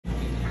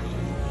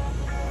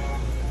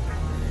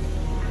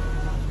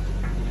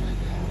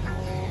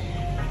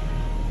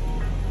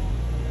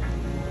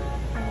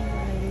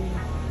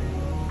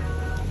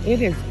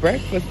It is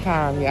breakfast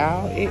time,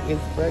 y'all. It is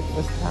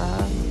breakfast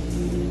time.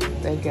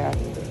 They got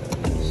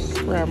the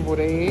scrambled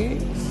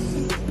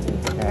eggs.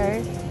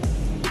 Okay.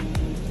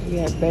 We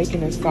have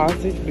bacon and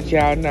sausage, but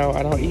y'all know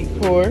I don't eat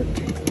pork.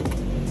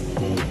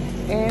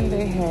 And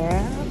they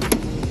have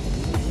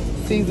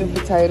seasoned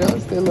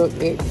potatoes. They look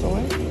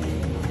excellent.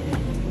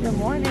 Good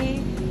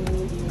morning.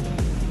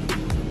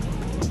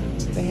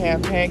 They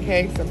have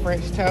pancakes and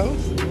French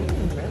toast.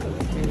 That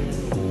looks good.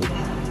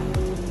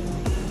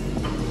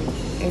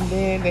 And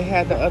then they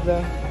have the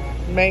other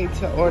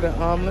made-to-order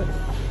omelets.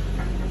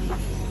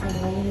 So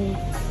let me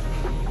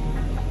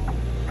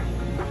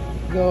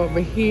go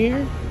over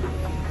here.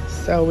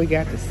 So we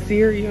got the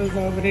cereals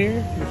over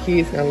there. The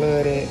kids gonna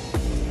love that.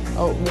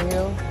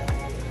 Oatmeal.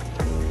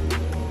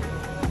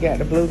 Got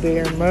the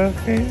blueberry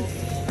muffins.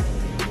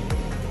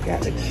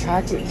 Got the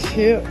chocolate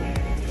chip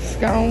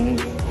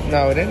scones.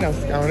 No, there's no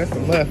scone, it's a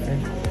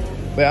muffin.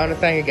 But on the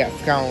thing it got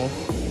scones.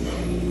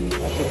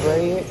 Got your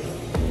bread.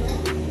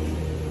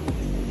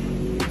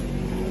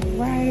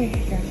 Alrighty,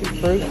 got your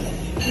fruits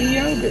and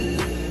yogurt.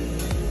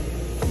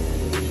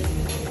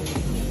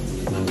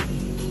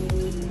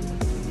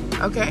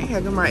 Okay,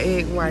 I got my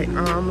egg white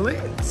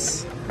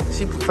omelets.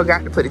 She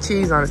forgot to put the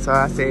cheese on it, so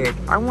I said,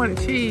 I wanted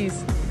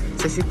cheese.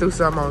 So she threw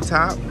some on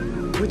top,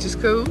 which is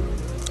cool.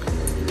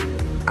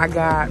 I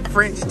got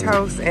French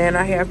toast and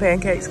I have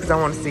pancakes because I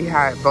want to see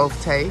how it both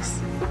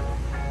taste.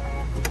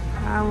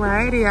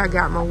 Alrighty, I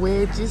got my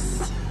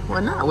wedges.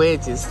 Well, not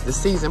wedges, the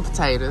seasoned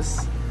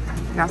potatoes.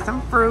 Got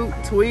some fruit.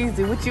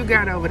 Tweezy, what you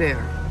got over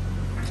there?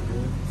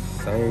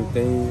 Same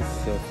thing,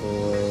 except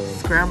for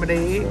scrambled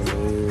eggs.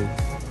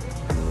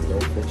 No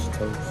French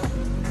toast.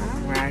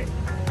 Alright,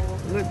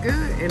 look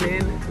good. And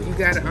then you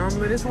got an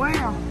omelet as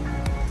well.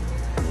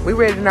 We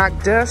ready to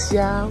knock dust,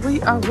 y'all.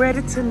 We are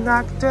ready to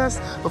knock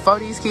dust before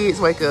these kids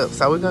wake up.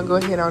 So we're gonna go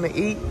ahead on and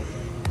eat,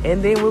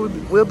 and then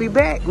we'll be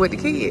back with the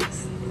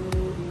kids.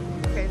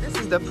 Okay, this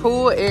is the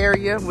pool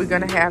area. We're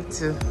gonna have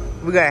to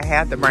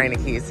bring the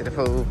kids to the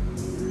pool.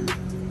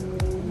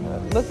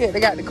 Look at, they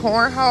got the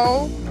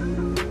cornhole.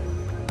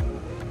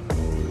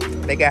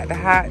 They got the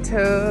hot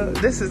tub.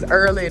 This is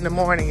early in the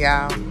morning,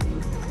 y'all.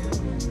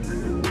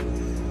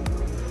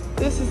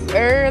 This is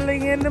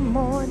early in the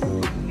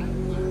morning.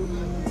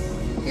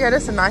 Yeah,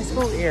 that's a nice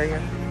pool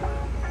area.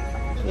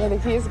 Yeah, the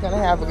kids are gonna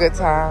have a good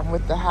time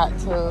with the hot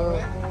tub.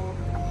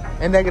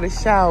 And they're gonna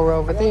shower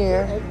over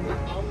there.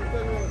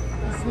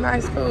 It's a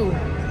nice pool.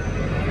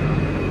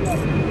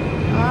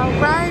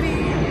 Alrighty.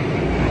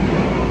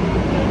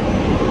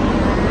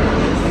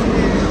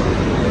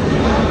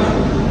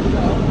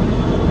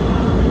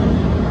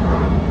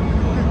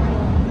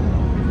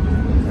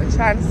 I'm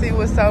trying to see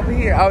what's over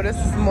here. Oh, this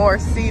is more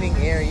seating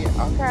area.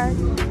 Okay.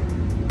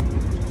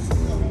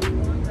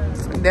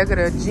 They got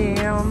a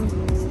gym.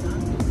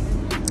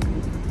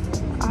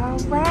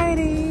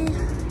 Alrighty.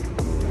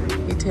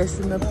 You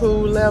testing the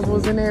pool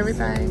levels and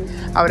everything.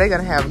 Oh, they're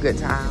gonna have a good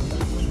time.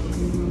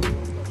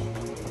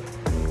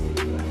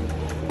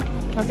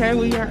 Okay,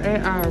 we are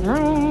at our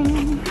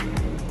room.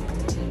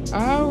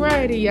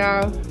 Alrighty,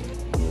 y'all.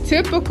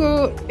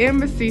 Typical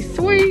Embassy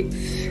Suites.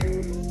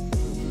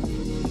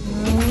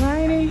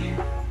 Alrighty.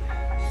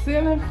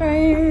 Ceiling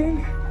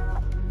fan.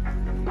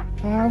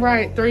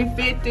 Alright,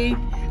 $350.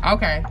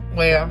 Okay,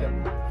 well,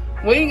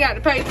 we ain't got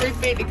to pay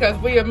 $350 because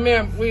we a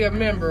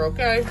member,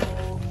 okay?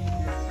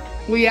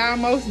 We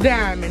almost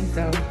diamond,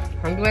 so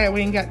I'm glad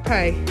we ain't got to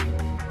pay.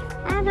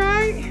 All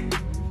right,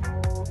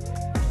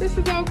 this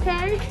is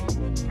okay.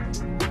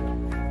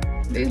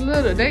 These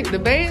little, the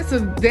beds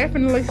are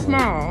definitely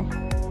small,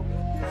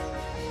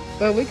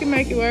 but we can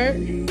make it work.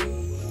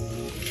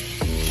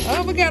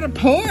 Oh, we got a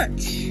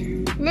porch.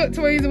 Look,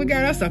 Tweezy, we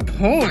got us a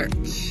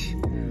porch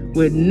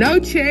with no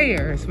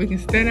chairs. We can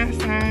stand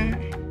outside.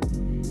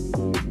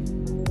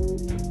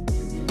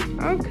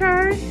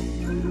 Okay,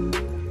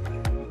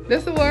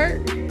 this'll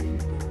work.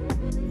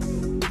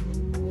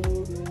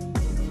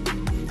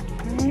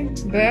 All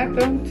right,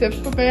 bathroom,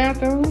 typical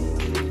bathroom.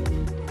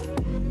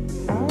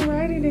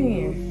 Alrighty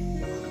then.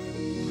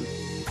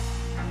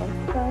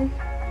 Okay.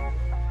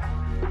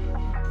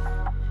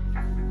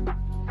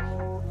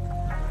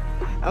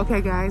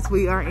 Okay guys,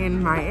 we are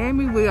in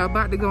Miami. We are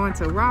about to go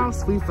into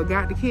Ross. We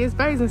forgot the kids'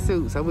 bathing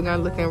suit, so we're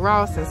gonna look in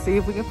Ross and see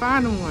if we can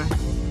find them one.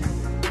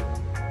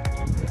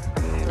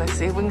 Let's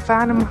see if we can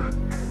find them a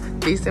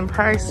decent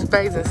price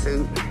bathing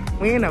suit.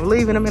 We ended up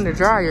leaving them in the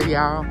dryer,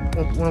 y'all,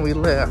 when we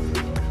left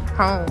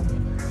home.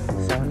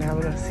 So now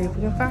we're gonna see if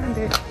we can find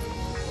it.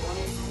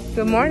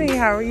 Good morning,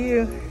 how are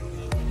you?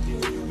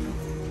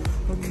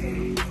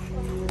 Okay.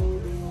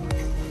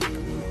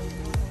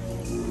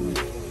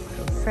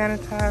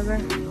 Sanitizer.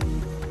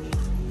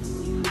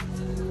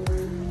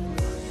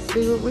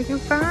 See what we can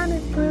find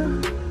it for.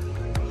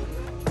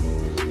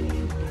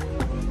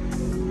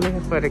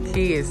 Looking for the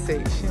kids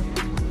section.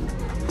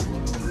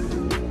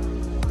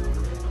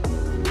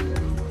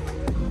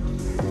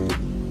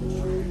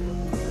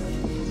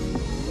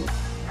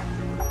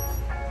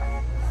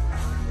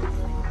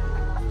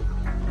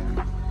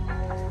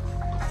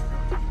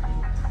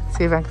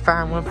 See if I can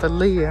find one for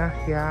Leah,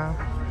 y'all.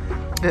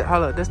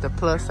 Hold up, this the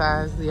plus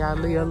size, y'all.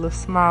 Leah a little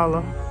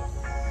smaller.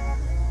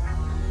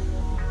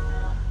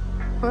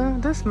 Well,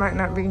 this might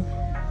not be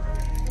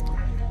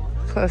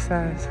plus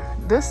size.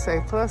 This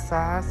say plus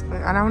size,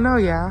 but I don't know,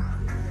 y'all.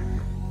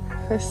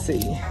 Let's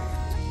see.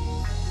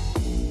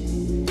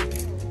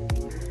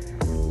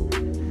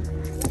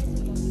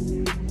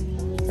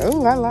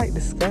 Oh, I like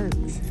the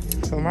skirts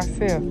for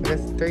myself.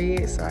 That's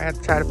 3X, so I have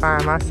to try to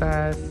find my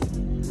size.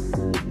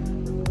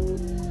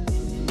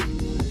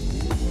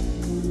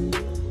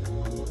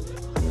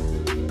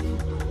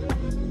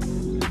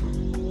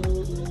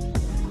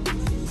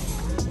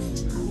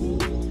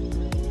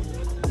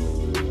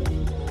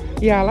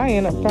 Y'all, I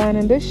end up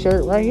finding this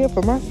shirt right here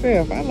for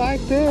myself. I like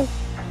this.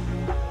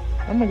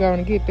 I'm gonna go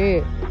and get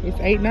that. It's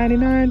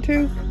 $8.99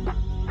 too.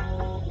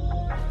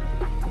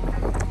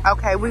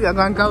 Okay, we are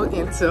gonna go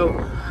into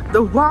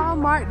the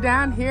Walmart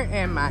down here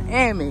in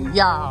Miami,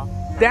 y'all.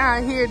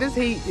 Down here, this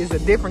heat is a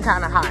different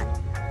kind of hot.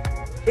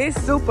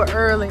 It's super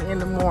early in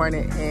the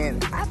morning,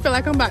 and I feel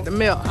like I'm about to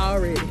melt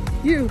already.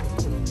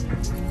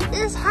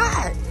 It's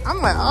hot. I'm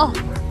like, oh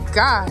my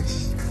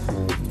gosh,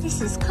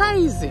 this is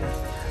crazy.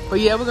 But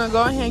yeah, we're gonna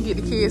go ahead and get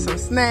the kids some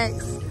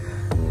snacks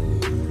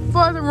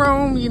for the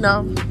room. You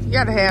know, you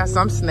gotta have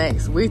some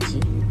snacks with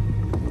you.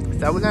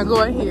 So we're gonna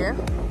go in here.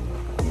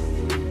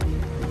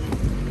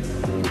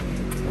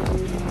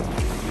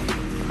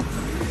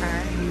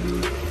 Okay.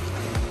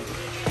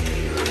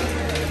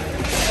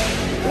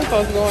 We're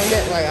supposed to go in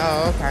that way.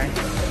 Oh, okay.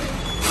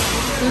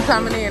 We're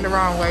coming in the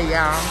wrong way,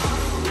 y'all.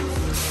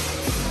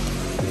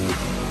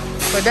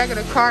 But there got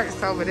the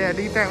carts over there.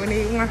 Do you think we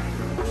need one?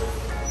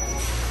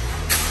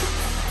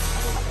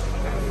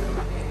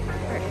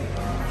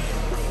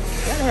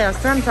 Have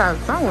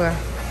sanitizer somewhere.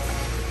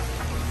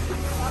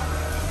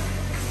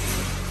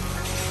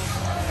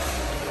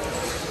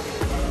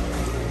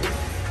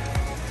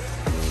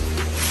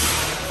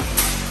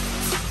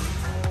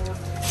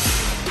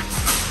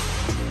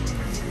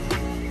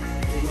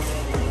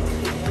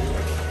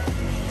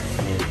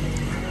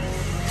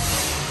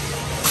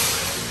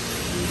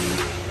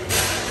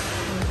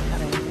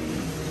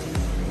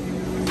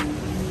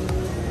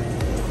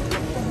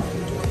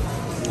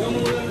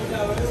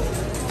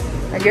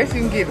 I guess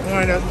you can get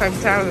one of those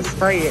paper towels and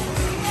spray it.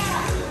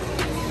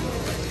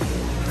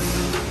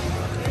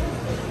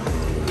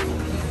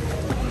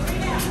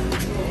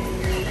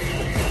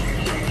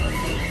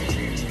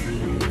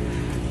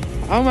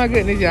 Oh my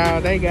goodness, y'all,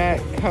 they got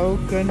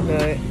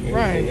coconut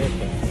rice.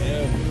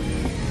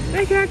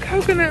 They got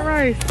coconut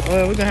rice.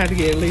 Well, we're gonna have to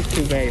get at least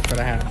 2 bags for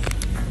the house.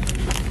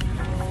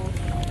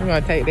 We're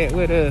gonna take that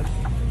with us.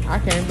 I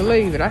can't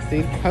believe it. I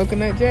see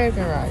coconut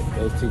jasmine rice.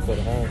 Those 2 for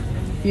the house.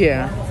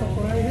 Yeah.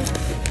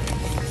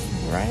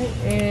 Right,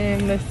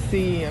 and let's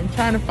see. I'm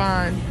trying to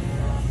find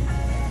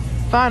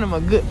them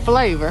a good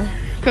flavor,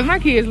 cause my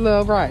kids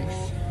love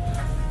rice.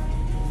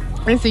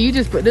 And so you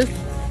just put this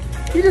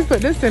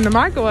in the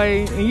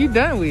microwave and you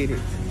done with it.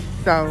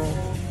 So,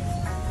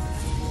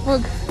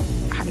 look,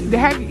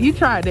 have you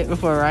tried that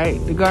before, right?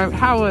 The garlic.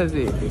 How was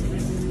it?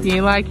 You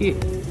didn't like it?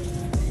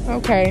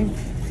 Okay.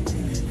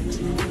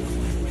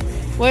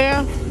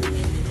 Well,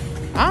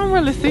 I don't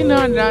really see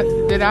none that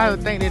I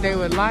would think that they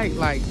would like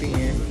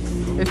then.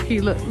 Let's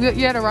keep look.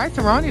 Yeah, the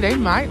rice-a-roni, they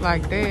might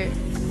like that.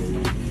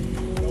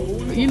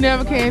 But you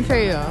never can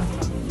tell.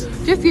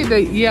 Just get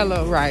the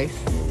yellow rice.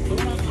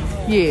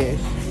 Yes.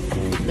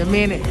 The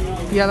minute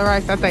yellow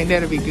rice, I think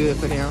that'll be good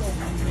for them.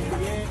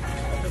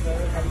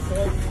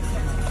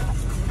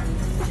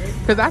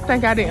 Cause I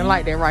think I didn't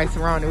like that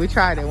rice-a-roni. We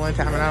tried it one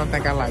time and I don't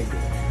think I liked it.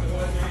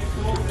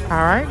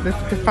 All right,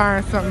 let's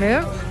find something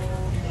else.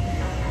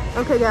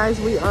 Okay guys,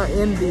 we are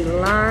in the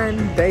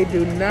line. They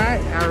do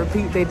not, I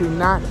repeat, they do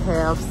not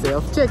have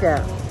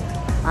self-checkout.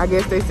 I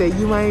guess they say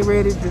you ain't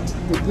ready to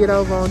get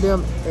over on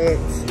them at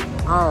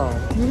all.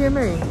 You hear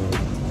me?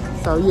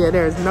 So yeah,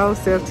 there's no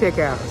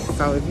self-checkout.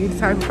 So if you're the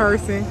type of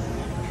person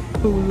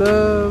who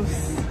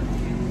loves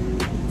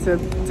to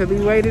be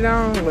waited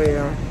on,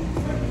 well,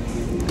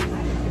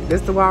 this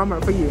is the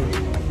Walmart for you.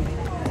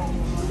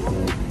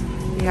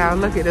 Yeah,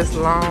 look at this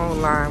long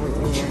line we're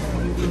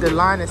in. The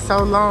line is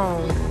so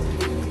long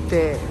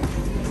that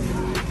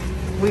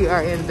we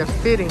are in the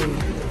fitting,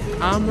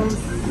 almost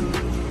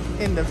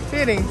in the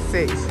fitting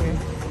section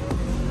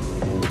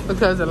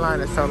because the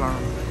line is so long.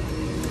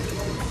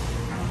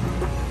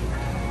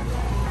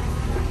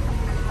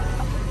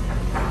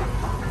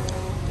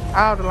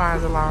 All the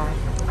lines are long.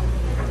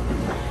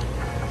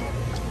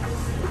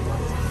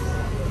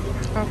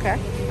 Okay.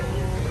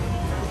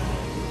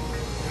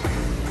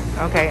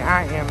 Okay,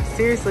 I am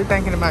seriously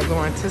thinking about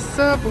going to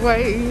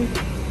Subway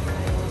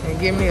and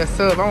give me a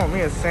sub. I want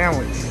me a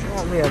sandwich. I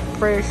want me a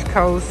fresh,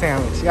 cold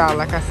sandwich. Y'all,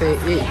 like I said,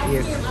 it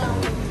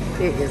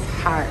is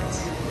hot.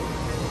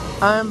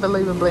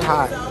 Unbelievably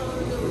hot.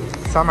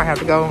 So I might have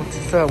to go to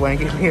Subway and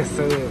get me a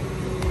sub.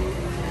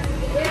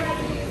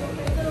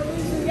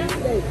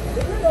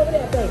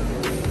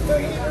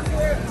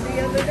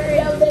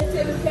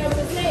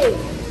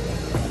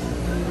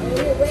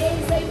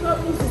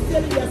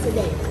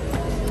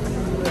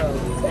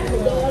 That's the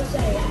day I'm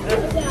saying.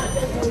 Every time I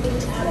think I'm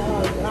getting out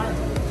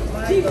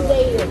of cheap as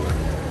they is.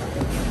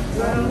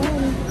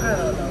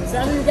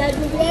 Something you gotta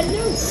do, you gotta do.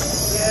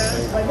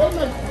 Yeah. But they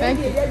must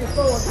be ready to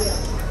store up here.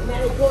 Now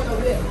they going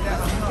over here.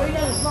 So you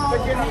got a small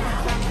one now.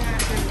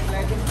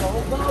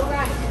 All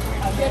right.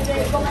 I guess they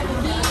go back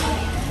again.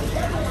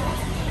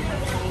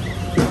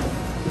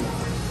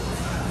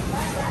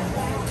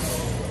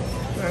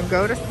 We'll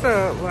go to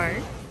Subway.